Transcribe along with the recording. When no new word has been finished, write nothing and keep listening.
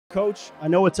Coach, I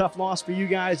know a tough loss for you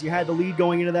guys. You had the lead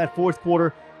going into that fourth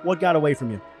quarter. What got away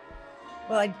from you?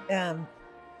 Well,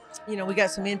 we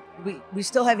got we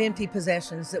still have empty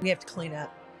possessions that we have to clean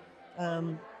up.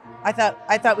 I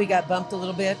thought we got bumped a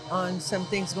little bit on some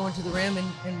things going to the rim,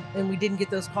 and we didn't get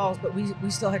those calls, but we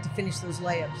still had to finish those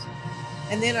layups.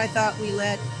 And then I thought we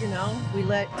let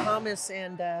Thomas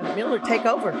and Miller take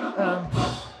over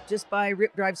just by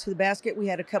rip drives to the basket. We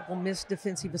had a couple missed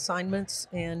defensive assignments,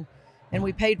 and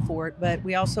we paid for it. But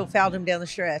we also fouled them down the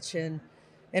stretch and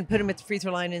put them at the free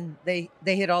throw line, and they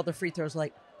hit all the free throws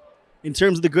late. In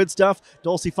terms of the good stuff,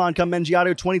 Dulcie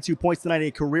Fonca-Mengiato, 22 points tonight, a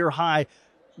career high.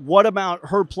 What about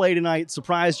her play tonight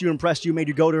surprised you, impressed you, made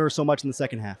you go to her so much in the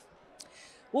second half?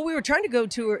 Well, we were trying to go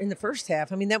to her in the first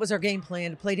half. I mean, that was our game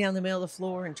plan, to play down the middle of the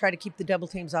floor and try to keep the double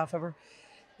teams off of her.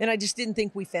 And I just didn't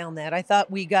think we found that. I thought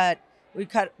we got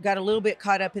a little bit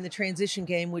caught up in the transition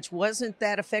game, which wasn't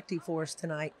that effective for us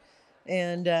tonight.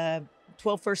 And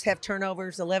 12 first half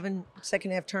turnovers, 11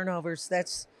 second half turnovers.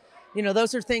 That's,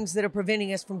 those are things that are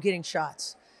preventing us from getting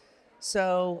shots.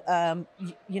 So,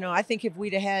 I think if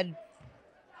we'd have had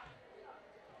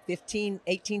 15,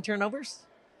 18 turnovers,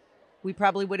 we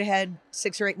probably would have had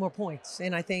 6 or 8 more points.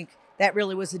 And I think that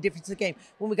really was the difference in the game.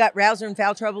 When we got Rouser in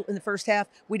foul trouble in the first half,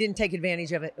 we didn't take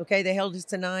advantage of it. Okay, they held us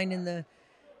to 9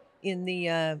 in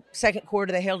the second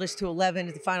quarter. They held us to 11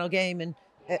 at the final game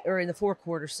or in the fourth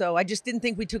quarter. So I just didn't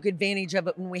think we took advantage of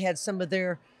it when we had some of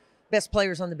their best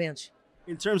players on the bench.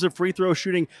 In terms of free throw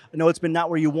shooting, I know it's been not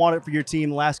where you want it for your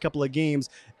team the last couple of games.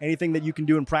 Anything that you can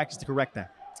do in practice to correct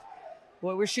that?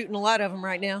 Well, we're shooting a lot of them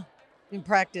right now in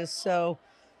practice. So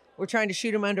we're trying to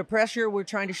shoot them under pressure. We're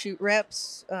trying to shoot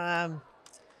reps. I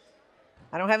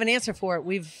don't have an answer for it.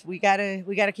 We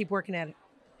gotta keep working at it.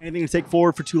 Anything to take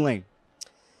forward for Tulane?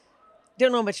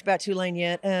 Don't know much about Tulane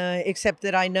yet, except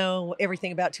that I know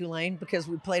everything about Tulane because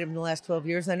we played them the last 12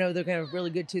 years. I know they're going to have a really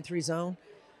good 2-3 zone.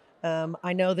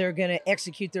 I know they're going to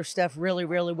execute their stuff really,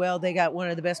 really well. They got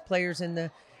one of the best players in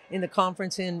the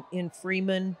conference in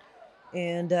Freeman,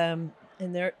 and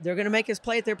they're going to make us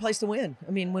play at their place to win.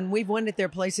 I mean, when we've won at their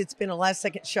place, it's been a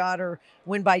last-second shot or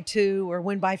win by 2 or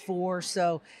win by 4.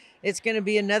 So it's going to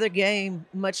be another game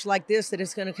much like this that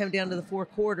it's going to come down to the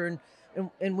fourth quarter,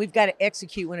 and we've got to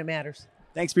execute when it matters.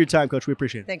 Thanks for your time, Coach. We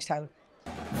appreciate it. Thanks, Tyler.